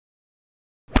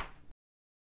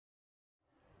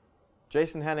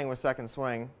Jason Henning with Second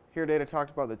Swing, here today to talk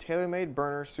about the TaylorMade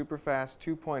Burner Superfast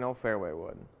 2.0 Fairway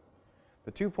wood.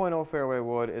 The 2.0 Fairway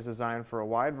wood is designed for a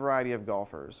wide variety of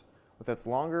golfers. With its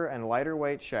longer and lighter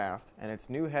weight shaft and its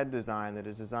new head design that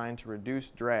is designed to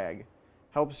reduce drag,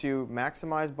 helps you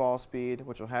maximize ball speed,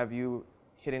 which will have you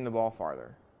hitting the ball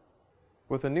farther.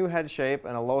 With a new head shape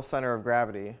and a low center of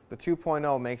gravity, the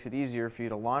 2.0 makes it easier for you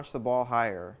to launch the ball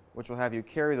higher, which will have you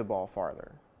carry the ball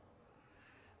farther.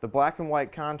 The black and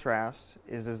white contrast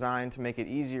is designed to make it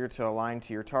easier to align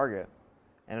to your target,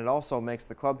 and it also makes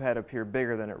the club head appear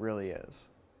bigger than it really is.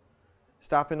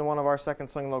 Stop into one of our Second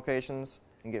Swing locations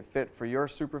and get fit for your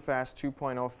Superfast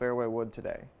 2.0 Fairway wood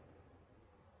today.